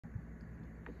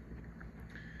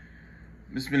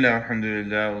Bismillah,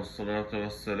 alhamdulillah, wassalatu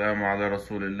wassalamu ala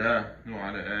rasulillah, wa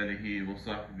ala alihi wa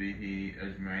sahbihi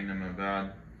ajma'in, amma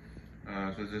ba'd.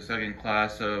 So it's the second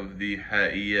class of the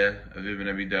Haiyah of Ibn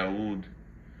Abi Dawud,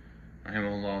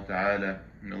 rahimahullah ta'ala.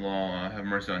 May Allah have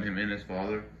mercy on him and his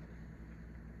father.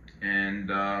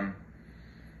 And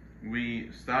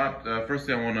we stopped,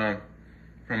 firstly I want to,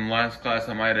 from last class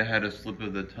I might have had a slip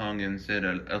of the tongue and said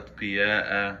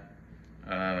al-Aqeedah,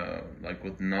 like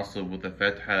with nasab, with a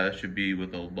fatha, should be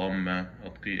with a dhamma,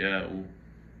 Aqeedah.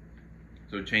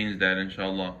 So change that,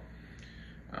 inshallah.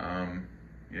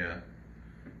 Yeah.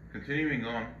 Continuing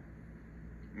on,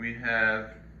 we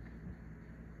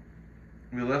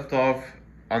left off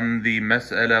on the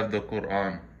mas'ala of the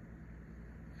Quran.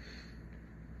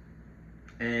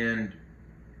 And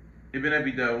Ibn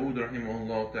Abi Dawud,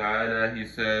 rahimahullah ta'ala, he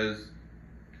says,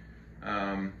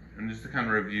 and just to kind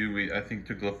of review, we I think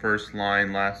took the first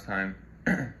line last time.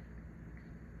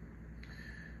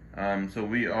 So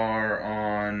we are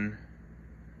on,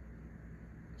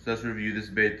 so let's review this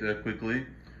bit quickly.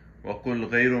 وَقُلْ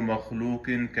غَيْرُ مَخْلُوقٍ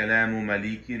كَلَامُ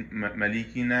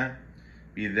مَلِكِنَا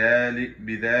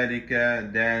بِذَلِكَ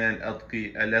دَانَ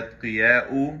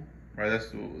الْأَتْقِيَاءُ, right,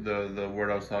 that's the word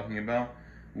I was talking about.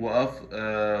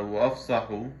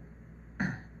 وَأَفْصَحُ,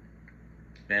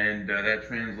 and that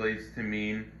translates to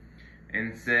mean,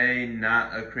 and say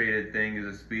not a created thing is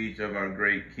a speech of our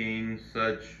great king.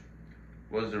 Such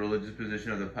was the religious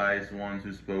position of the pious ones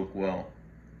who spoke well.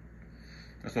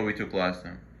 That's what we took last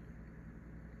time.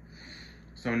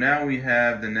 So now we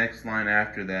have the next line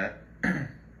after that.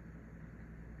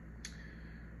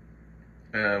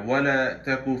 وَلَا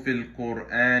تَكُ فِي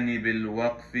الْقُرْآنِ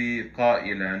بِالْوَقْفِ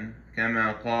قَائِلًا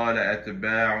كَمَا قَالَ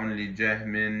أَتْبَاعٌ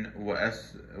لِجَهْمٍ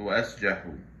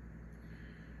وَأَسْجَحُ.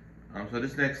 So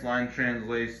this next line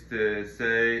translates to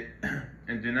say,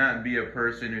 and do not be a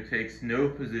person who takes no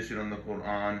position on the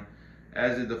Quran,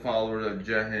 as did the followers of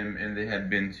Jahm, and they had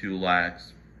been too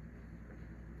lax.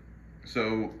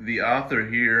 So the author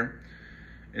here,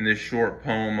 in this short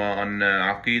poem on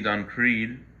Aqeedah, on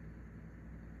Creed,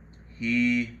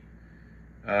 he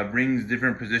brings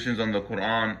different positions on the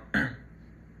Quran.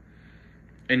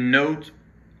 And note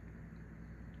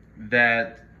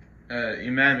that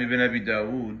Imam Ibn Abi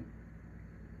Dawud,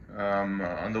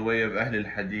 on the way of Ahl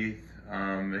al-Hadith,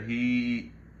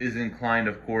 he is inclined,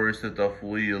 of course, to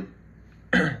Tafweedh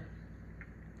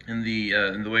in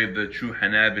the way of the true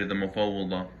Hanbali, the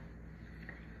Mufawwadah,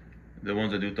 the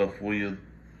ones that do Tafweedh.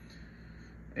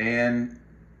 And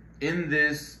in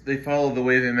this, they follow the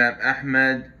way of Imam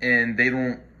Ahmad, and they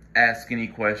don't ask any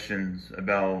questions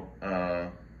about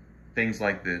things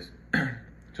like this.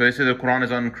 So they say the Quran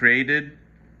is uncreated,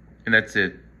 and that's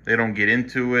it. They don't get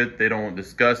into it. They don't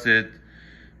discuss it,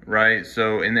 right?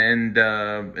 So and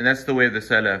that's the way of the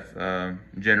Salaf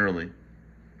generally.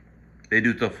 They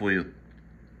do Tafweedh.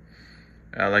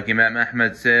 Like Imam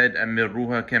Ahmad said,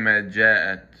 "Amirruha kama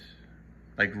ja'at,"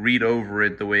 like read over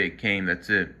it the way it came.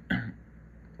 That's it,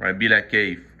 right? Bila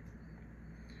kayf.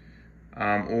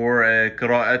 Or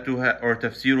qira'atuha, or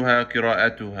tafsiruha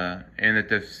qira'atuha, and the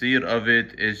tafsir of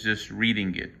it is just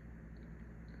reading it.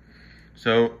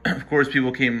 So, of course,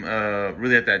 people came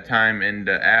really at that time and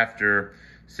after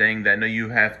saying that, no, you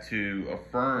have to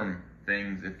affirm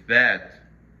things, it's that.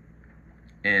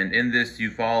 And in this, you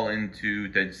fall into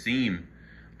tajseem,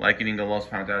 likening Allah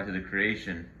subhanahu wa ta'ala to the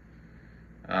creation,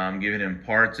 giving him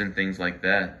parts and things like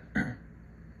that.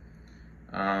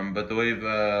 But the way of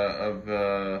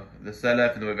the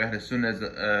Salaf and the way of Ahl Sunnah is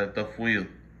Tafweedh,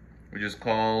 which is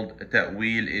called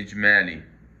Taweel Ijmali.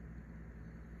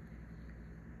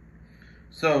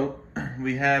 So,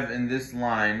 we have in this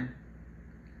line,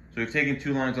 so we've taken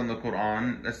two lines on the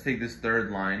Quran. Let's take this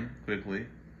third line quickly.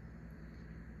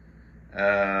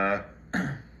 وَلَا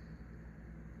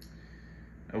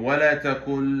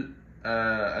تَقُلْ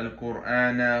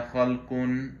الْقُرْآنَ خَلْقٌ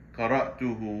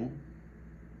قَرَأْتُهُ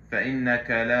فَإِنَّ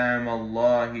كَلَامَ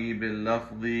اللَّهِ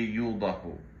بِاللَّفْظِ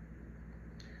يُوضَحُ.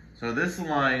 So this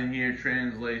line here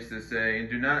translates to say, and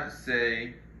do not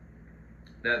say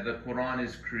that the Quran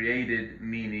is created,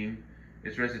 meaning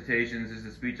its recitations is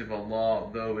the speech of Allah,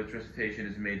 though its recitation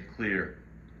is made clear.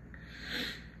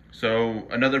 So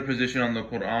another position on the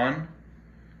Quran.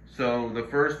 So the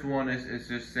first one is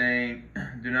just saying,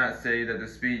 do not say that the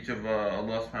speech of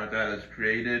Allah subhanahu wa ta'ala is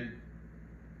created.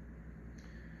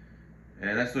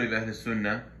 And that's the way of Ahl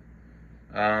Sunnah.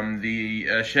 The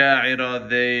Asha'ira,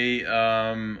 they,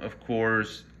 of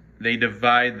course, they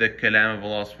divide the kalam of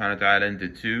Allah subhanahu wa ta'ala into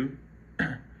two.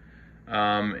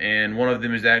 And one of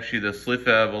them is actually the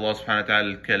slifa of Allah subhanahu wa ta'ala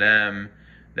al-kalam,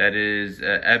 that is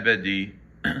abadi,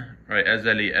 right,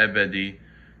 azali abadi,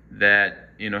 that,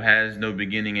 has no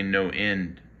beginning and no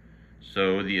end.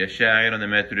 So the Ash'ari and the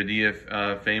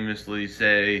Maturidiyah famously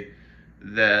say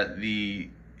that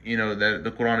that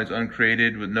the Quran is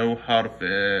uncreated with no harf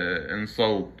and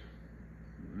sawt,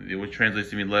 which translates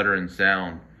to mean letter and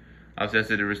sound. Obviously, that's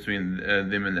the difference between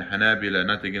them and the Hanabila.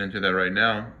 Not to get into that right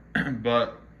now,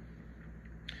 but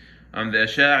the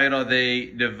Ash'ari, they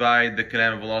divide the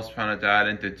Kalam of Allah subhanahu wa ta'ala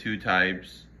into two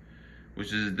types,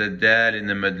 which is the dal and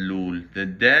the madlul. The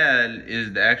dal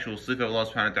is the actual sifa of Allah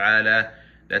subhanahu wa ta'ala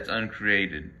that's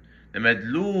uncreated. The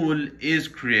madlul is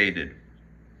created,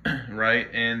 right?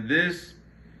 And this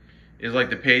is like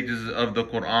the pages of the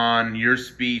Quran, your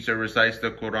speech that recites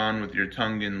the Quran with your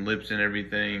tongue and lips and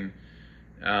everything.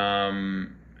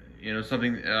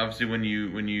 Something, obviously when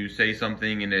you say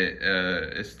something and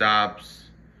it stops.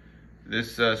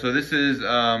 This this is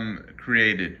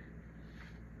created.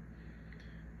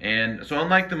 And so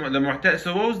unlike the Mu'tazila,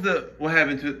 so what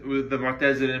happened with the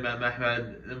Mu'tazila and Imam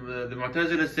Ahmad? The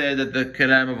Mu'tazila said that the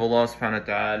Kalam of Allah subhanahu wa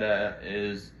ta'ala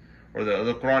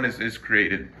the Quran is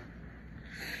created.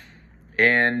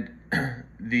 And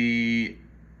the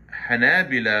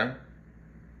Hanabila,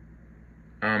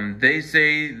 they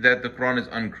say that the Quran is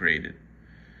uncreated.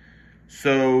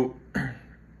 So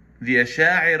the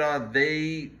Ash'ari,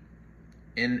 they,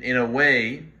 in a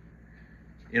way,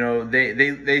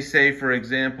 they say, for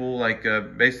example, like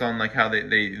based on like how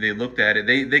they looked at it,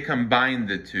 they combined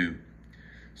the two.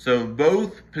 So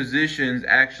both positions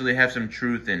actually have some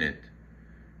truth in it.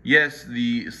 Yes,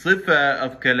 the sifa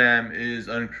of kalam is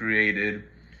uncreated,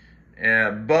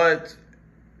 but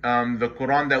the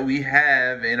Quran that we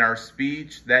have in our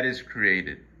speech, that is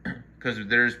created, because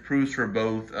there's proofs for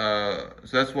both. So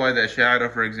that's why the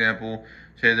Ash'ari, for example,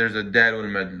 say there's a dal wal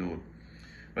madlul.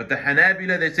 But the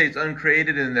Hanabila, they say it's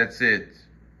uncreated and that's it,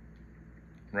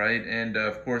 right? And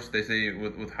of course they say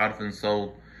with harf and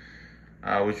sawt,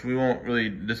 which we won't really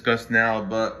discuss now,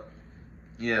 but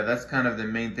yeah, that's kind of the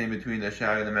main thing between the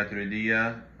Ash'ari and the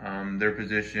Maturidiyah, their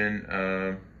position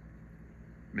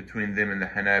between them and the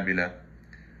Hanabila.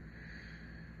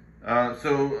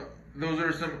 So those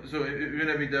are some. So Ibn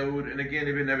Abi Dawud, and again,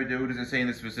 Ibn Abi Dawud isn't saying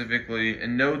this specifically.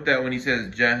 And note that when he says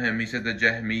Jahm, he said the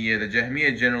Jahmiyyah. The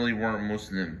Jahmiyyah generally weren't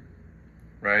Muslim,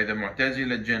 right? The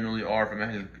Mu'tazila generally are from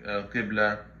Ahl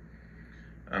al-Qibla.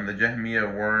 The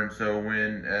Jahmiyyah weren't. So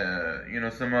when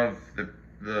some of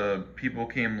the people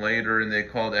came later and they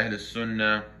called Ahl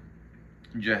Sunnah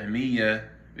Jahmiyyah,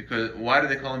 because why do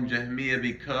they call them Jahmiyyah?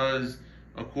 Because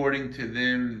according to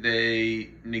them, they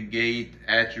negate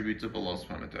attributes of Allah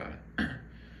subhanahu wa ta'ala.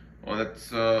 Well,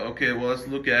 that's okay. Well, let's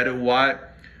look at it.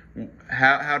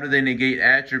 How do they negate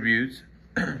attributes?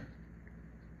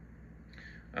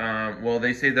 Well,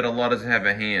 they say that Allah doesn't have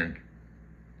a hand.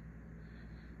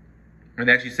 And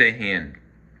they actually say hand,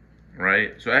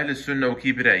 right? So Ahl Sunnah will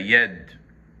keep it at yad,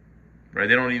 right?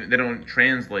 They don't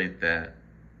translate that.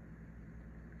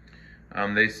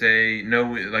 They say no,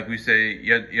 like we say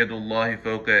yadullahi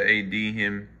fawqa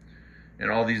aydihim, and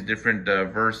all these different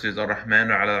verses.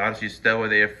 Ar-Rahmanu ala al-arshi istawa.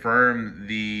 They affirm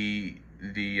the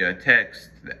text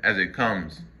as it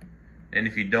comes, and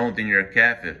if you don't, then you're a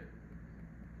kafir.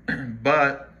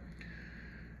 But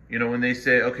when they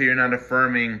say, okay, you're not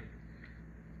affirming,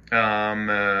 and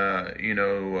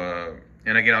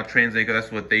again I'll translate because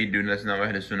that's what they do, and that's not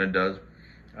what Ahl Sunnah does.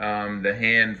 The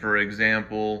hand, for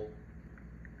example.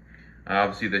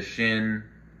 Obviously the shin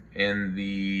and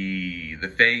the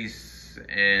face,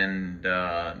 and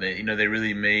they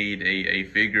really made a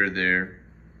figure there.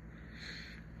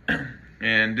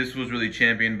 And this was really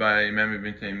championed by Imam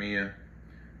Ibn Taymiyyah.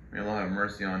 May Allah have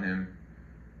mercy on him.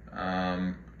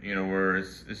 Where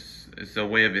it's a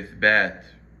way of ithbat.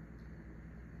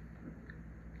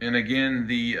 And again,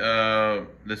 the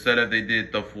Salaf, they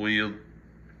did Tafweedh,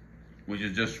 which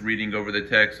is just reading over the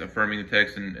text, affirming the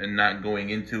text, and not going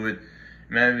into it.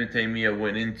 Imam Ibn Taymiyyah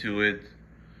went into it,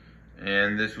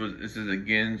 and this is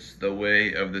against the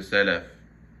way of the Salaf.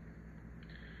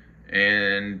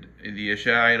 And the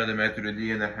Ash'ari, the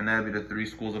Maturidiyah, and the Hanabila, the three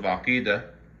schools of Aqeedah,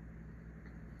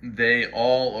 they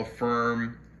all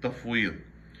affirm Tafweedh,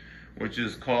 which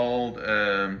is called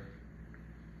Taweel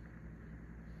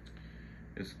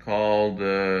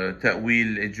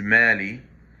Ijmali.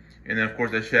 And then, of course,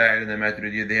 the Ash'ari and the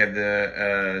Maturidiyya, they have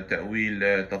the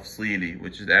Taweel Tafsili,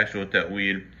 which is the actual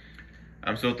Ta'weel.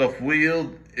 So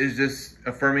Tafweedh is just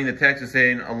affirming the text and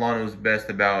saying Allah knows best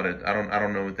about it. I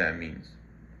don't know what that means.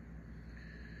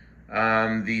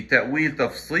 The Ta'weel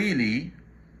Tafsili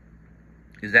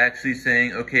is actually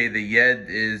saying, okay, the yad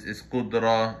is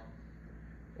qudra,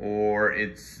 or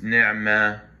it's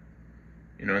ni'mah,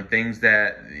 and things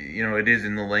that, it is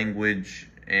in the language,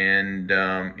 And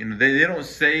they don't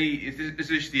say it's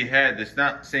ijtihad. It's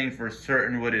not saying for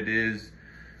certain what it is,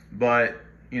 but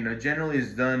generally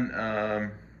it's done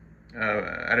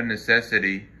out of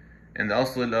necessity. And the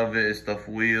asl of it is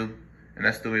tafweedh, and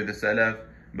that's the way of the salaf.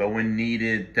 But when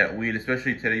needed, ta'weel,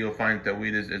 especially today, you'll find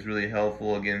ta'weel is really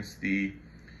helpful against the,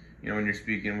 when you're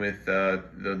speaking with the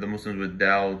Muslims with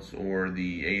doubts, or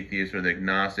the atheists or the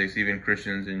agnostics, even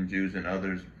Christians and Jews and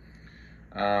others.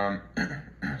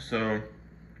 So,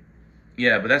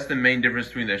 yeah, but that's the main difference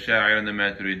between the Ash'ari and the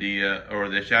Maturidiyya, or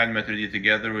the Ash'ari and Maturidiyya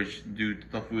together, which do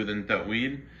tafweedh and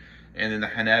ta'weel, and then the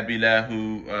Hanabila,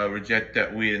 who reject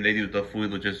ta'weel and they do tafweedh,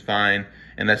 which is fine,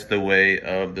 and that's the way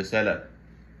of the Salaf.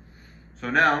 So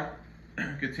now,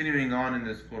 continuing on in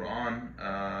this Quran,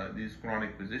 these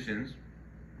Quranic positions,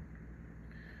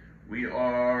 we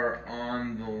are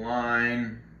on the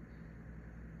line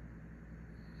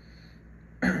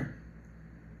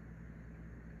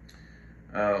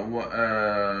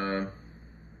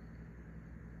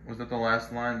was that the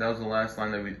last line? That was the last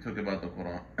line that we took about the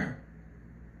Quran.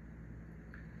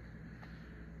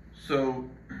 So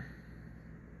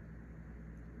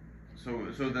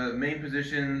the main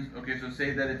positions, okay, so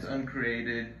say that it's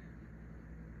uncreated,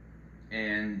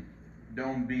 and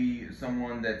don't be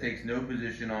someone that takes no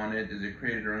position on it, is it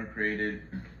created or uncreated,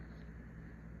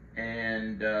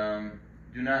 and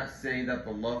do not say that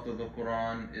the lafz of the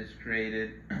Quran is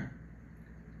created,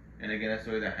 and again that's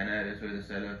the way the Hanaf, that's the way the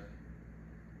Salaf,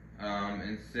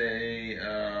 and say,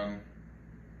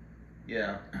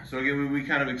 yeah, so again we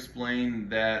kind of explained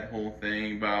that whole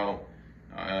thing about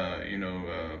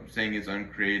saying it's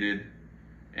uncreated,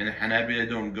 and the Hanabila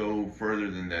don't go further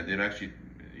than that. They'd actually,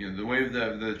 the way of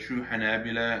the true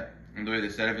Hanabila and the way the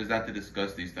Salaf is not to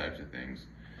discuss these types of things.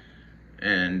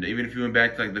 And even if you went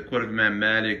back to like the quote of Imam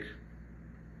Malik,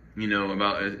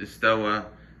 about istawa,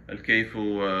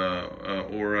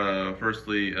 al-kayfu, or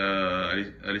firstly,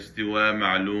 al-istiwa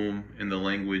ma'loom in the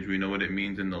language, we know what it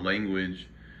means in the language.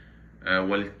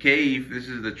 Wal-kayf, this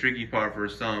is the tricky part for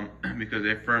some, because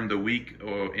they affirm the weak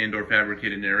or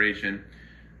fabricated narration.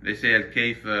 They say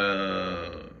al-kayf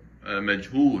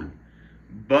majhul,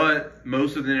 but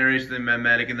most of the narrations in Imam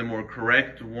Malik, and the more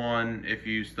correct one, if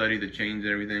you study the chains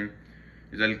and everything,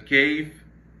 is al-kayf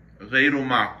ghayru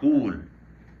ma'qul.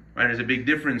 Right, there's a big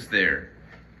difference there.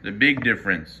 The big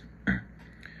difference.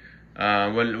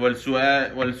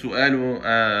 والسؤال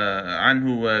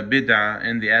عنه bid'ah,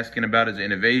 and the asking about is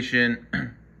innovation,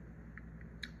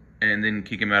 and then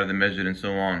kick him out of the masjid and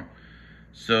so on.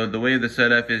 So the way of the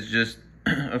Salaf is just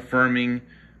affirming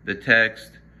the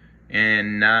text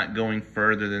and not going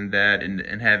further than that,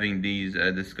 and having these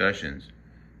discussions.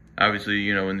 Obviously,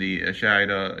 in the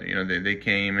Ash'ari, they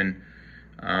came and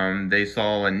they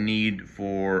saw a need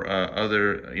for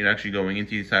other, actually going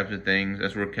into these types of things.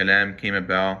 That's where Kalam came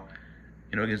about,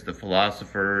 against the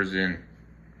philosophers and,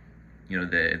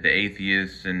 the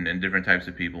atheists and different types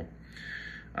of people.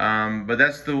 But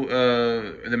that's the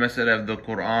mas'ala of the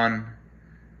Quran.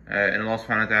 And Allah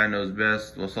subhanahu wa ta'ala knows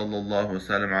best. Wa sallallahu wa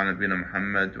sallam ala nabina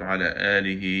Muhammad wa ala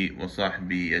alihi wa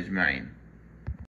sahbihi ajma'in.